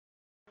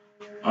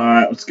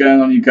Alright, what's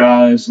going on, you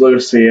guys?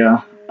 Lewis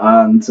here,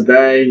 and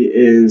today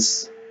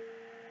is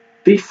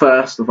the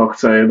 1st of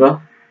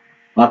October.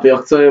 Happy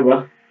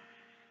October.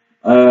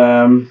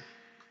 It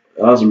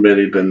hasn't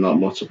really been that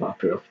much of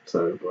Happy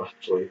October,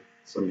 actually.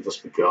 It's only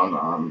just begun,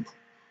 and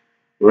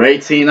we're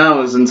 18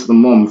 hours into the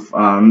month,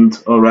 and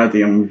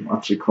already I'm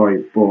actually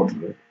quite bored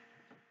of it.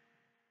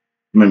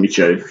 Maybe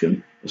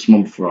joking. This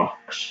month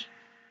rocks.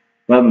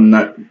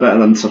 Better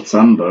than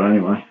September,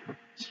 anyway.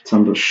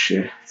 September's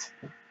shit.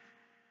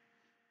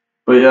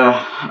 But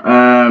yeah,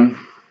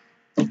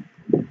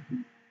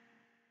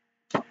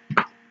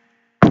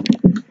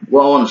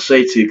 what I want to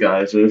say to you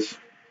guys is,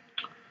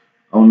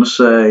 I want to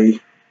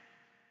say,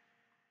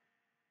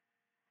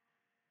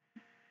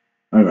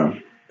 hang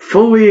on,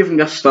 before we even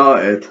get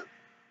started,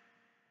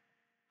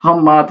 how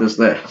mad is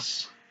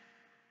this?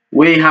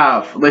 We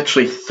have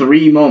literally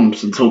 3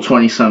 months until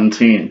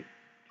 2017.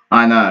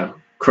 I know,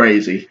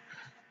 crazy.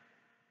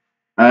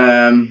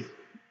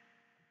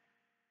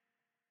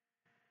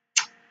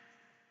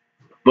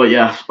 But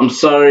yeah, I'm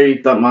sorry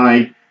that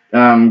my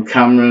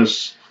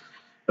camera's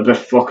a bit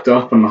fucked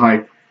up and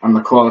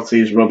the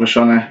quality is rubbish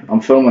on it. I'm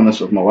filming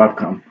this with my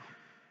webcam.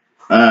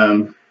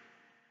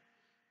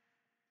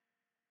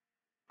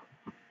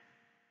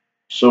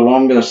 So what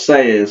I'm gonna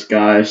say is,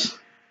 guys,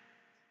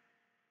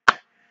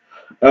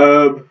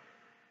 thank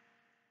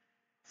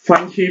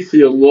you for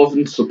your love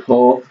and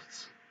support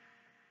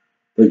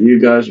that you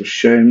guys have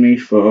shown me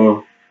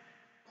for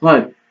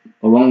quite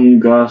a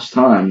long ass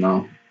time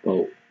now.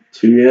 About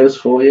 2 years,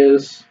 4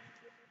 years,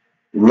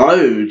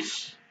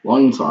 loads,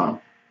 long time.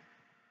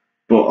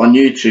 But on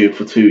YouTube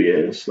for 2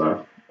 years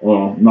though,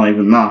 or not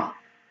even that,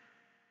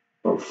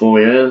 about 4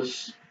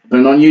 years.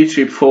 Been on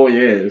YouTube 4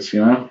 years,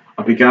 you know.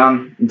 I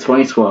began in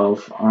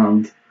 2012,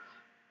 and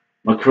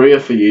my career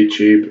for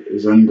YouTube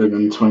is ended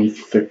in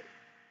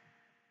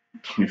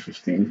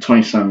 2015,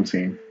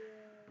 2017.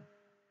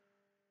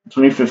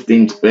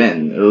 2015's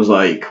been, it was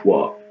like,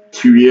 what,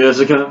 2 years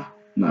ago?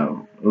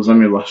 No, it was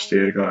only last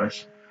year,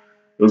 guys.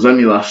 It was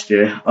only last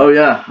year. Oh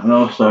yeah, and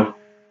also,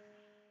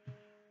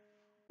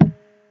 I've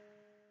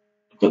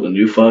got the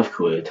new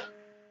 £5.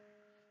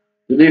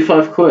 The new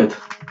 £5.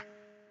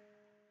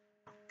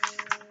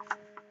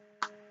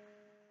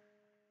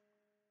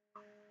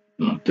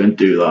 No, don't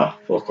do that.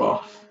 Fuck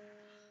off.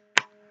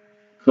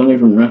 Can't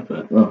even rip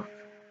it, look.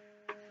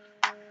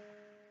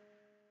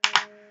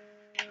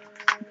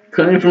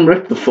 Can't even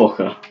rip the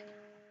fucker.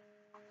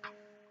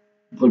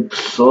 Like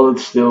solid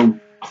steel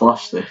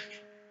plastic.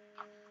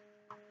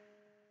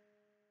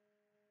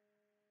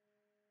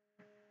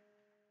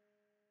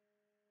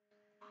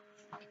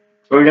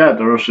 Oh yeah,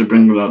 they're also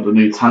bringing out the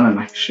new Tanner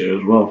next year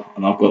as well,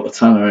 and I've got the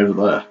Tanner over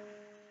there.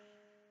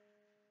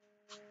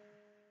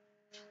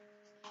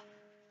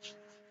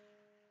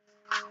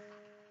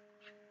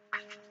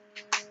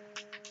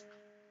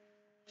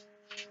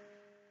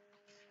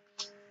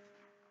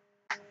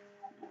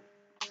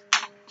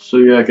 So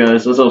yeah,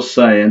 guys, as I was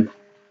saying,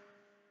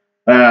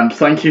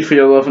 thank you for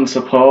your love and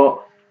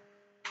support.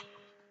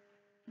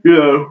 You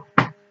know,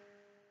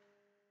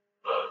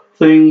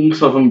 things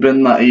haven't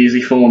been that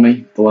easy for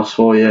me the last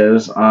 4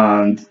 years,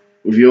 and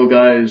with your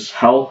guys'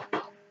 help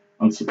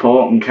and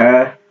support and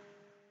care,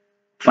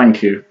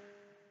 thank you.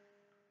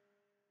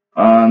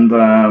 And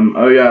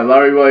oh yeah,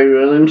 Larry Ray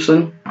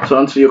Williamson, to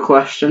answer your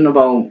question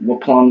about what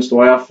plans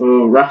do I have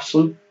for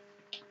wrestling,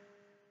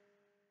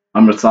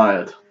 I'm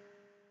retired.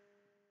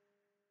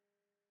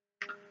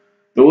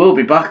 There will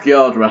be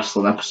backyard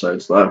wrestling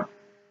episodes though,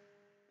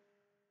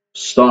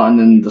 starting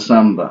in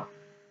December.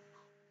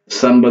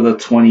 December the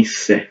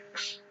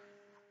 26th,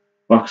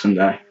 Boxing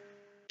Day.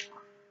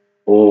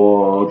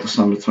 Or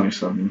December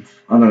 27th.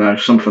 I don't know,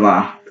 something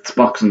like that. It's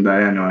Boxing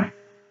Day anyway.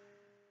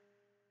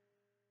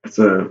 It's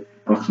a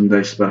Boxing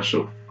Day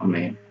special. I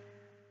mean,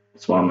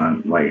 that's what I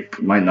meant. Like,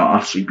 it might not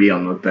actually be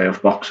on the day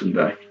of Boxing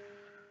Day.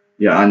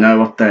 Yeah, I know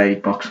what day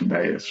Boxing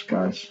Day is,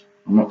 guys.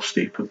 I'm not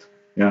stupid.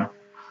 Yeah.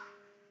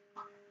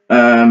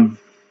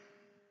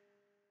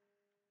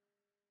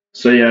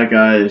 So yeah,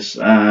 guys.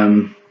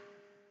 You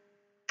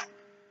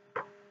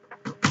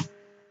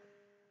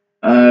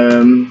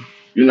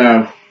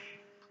know.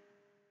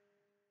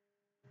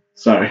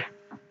 Sorry.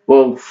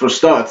 Well, for a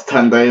start, it's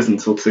 10 days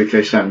until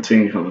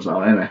 2K17 comes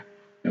out, innit?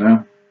 You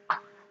know?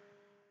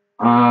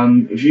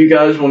 If you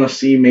guys want to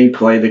see me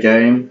play the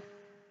game,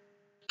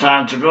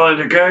 time to play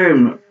the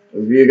game!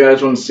 If you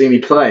guys want to see me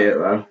play it,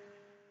 though,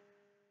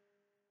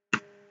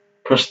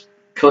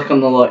 click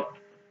on the like,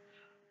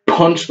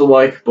 punch the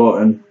like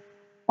button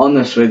on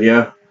this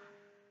video,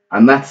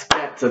 and let's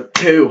get to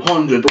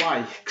 200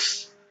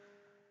 likes,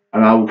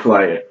 and I will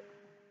play it.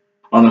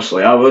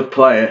 Honestly, I would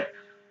play it,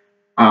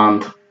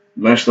 and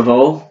most of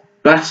all,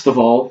 best of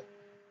all,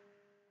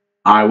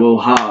 I will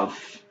have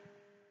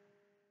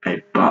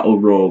a Battle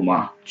Royal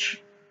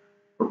match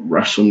at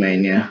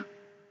WrestleMania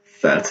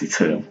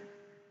 32.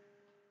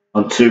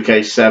 On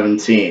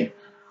 2K17,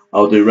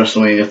 I'll do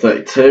WrestleMania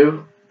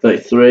 32,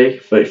 33,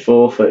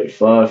 34,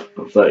 35,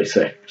 and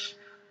 36.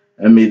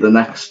 And be the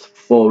next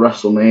 4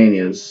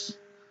 WrestleManias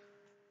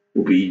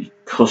will be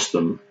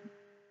custom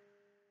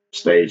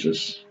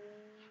stages,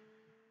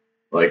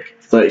 like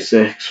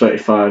 36,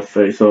 35,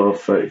 34,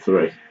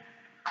 33.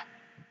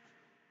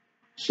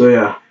 So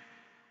yeah,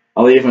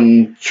 I'll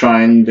even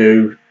try and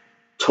do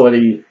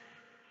 20.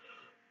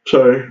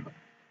 Sorry,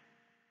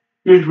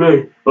 excuse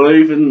me.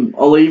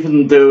 I'll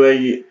even do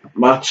a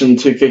match in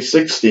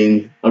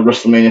 2K16 at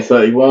WrestleMania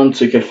 31,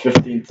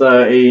 2K15,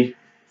 30,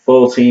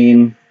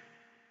 14,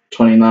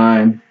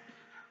 29,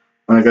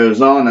 and it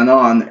goes on and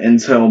on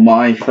until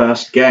my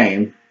first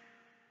game,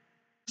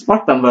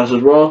 SmackDown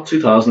vs. Raw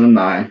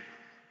 2009.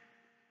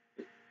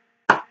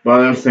 But I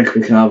don't think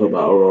we can have a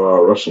Battle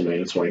Royale at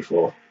WrestleMania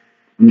 24.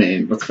 I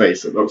mean, let's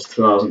face it, that was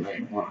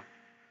 2008.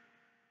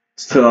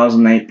 It's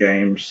 2008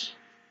 games.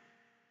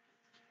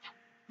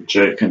 I'm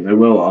joking, they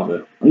will have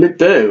it. And they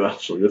do,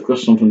 actually. They've got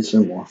something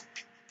similar.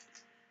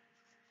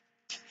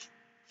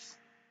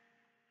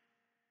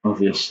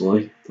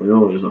 Obviously, they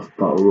always have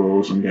Battle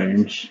Royals and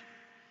games.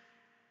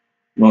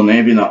 Well,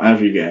 maybe not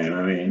every game,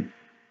 I mean.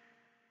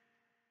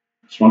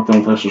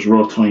 SmackDown vs.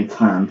 Raw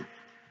 2010.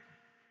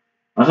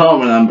 I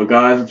can't remember,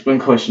 guys. It's been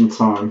quite some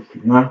time,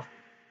 you know?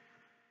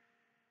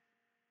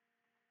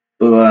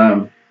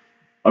 But,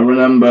 I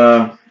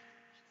remember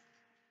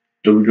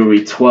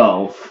WWE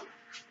 12.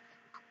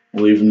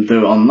 We'll even do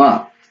it on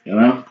that, you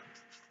know?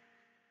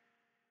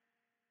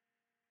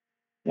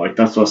 Like,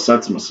 that's what I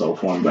said to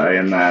myself one day,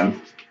 and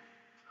then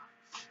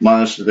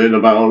managed to do the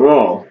Battle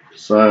Royal.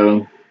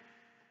 So,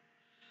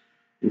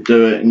 we'll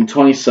do it in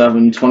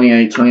 27,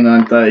 28,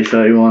 29, 30,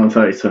 31, and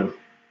 32.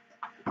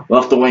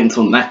 We'll have to wait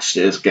until next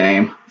year's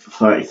game for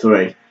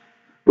 33.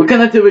 We're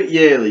going to do it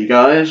yearly,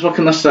 guys. What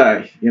can I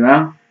say, you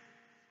know?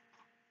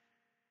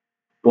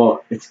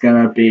 But it's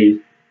going to be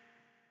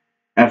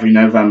every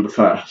November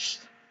 1st.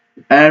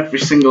 Every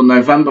single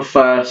November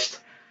 1st,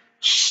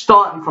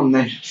 starting from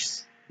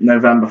this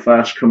November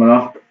 1st coming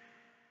up,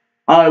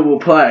 I will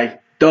play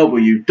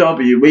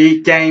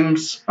WWE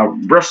games at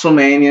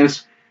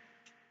WrestleManias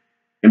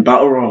in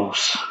Battle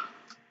Royals.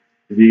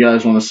 If you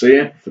guys want to see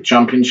it for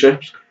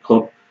championships,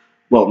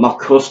 well, not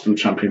custom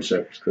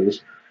championships,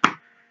 because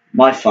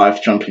my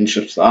 5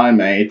 championships that I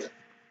made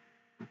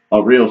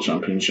are real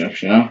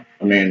championships, you know?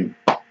 I mean,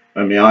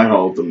 I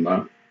hold them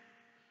though.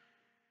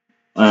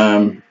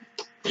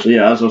 So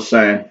yeah, as I was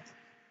saying,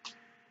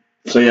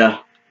 so yeah,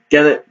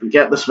 get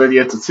this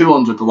video to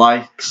 200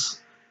 likes,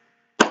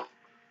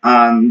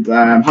 and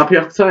happy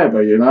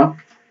October, you know?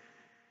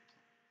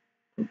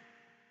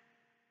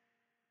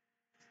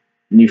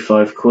 New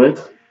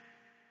 £5.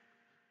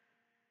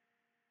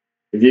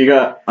 If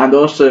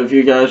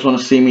you guys want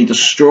to see me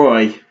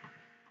destroy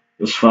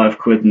this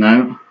 £5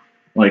 note,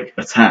 like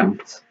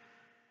attempt,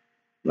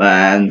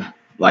 then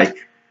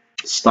like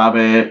stab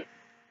it,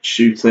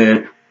 shoot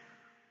it,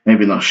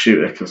 maybe not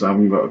shoot it because I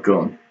haven't got a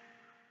gun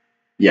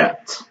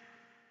yet,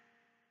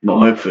 but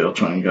hopefully I'll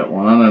try and get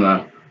one. I don't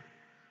know.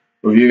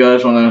 But if you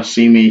guys want to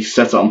see me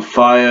set it on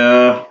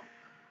fire,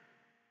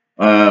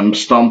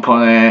 stomp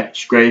on it,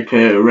 scrape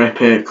it,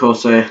 rip it,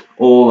 cut it,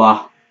 all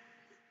that,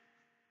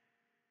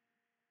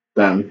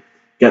 then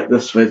get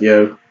this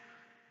video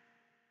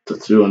to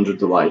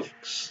 200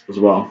 likes as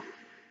well.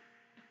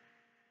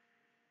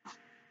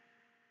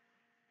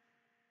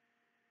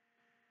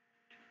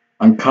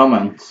 And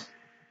comment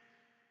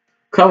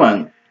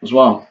as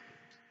well.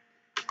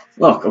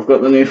 Look, I've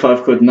got the new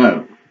 £5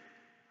 note.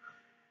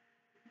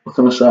 What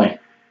can I say?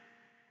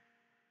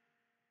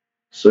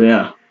 So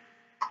yeah.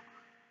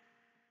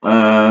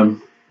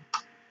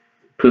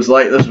 Please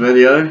like this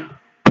video,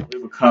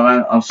 leave a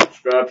comment and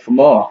subscribe for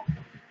more.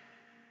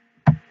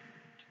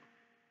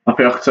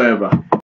 Happy October.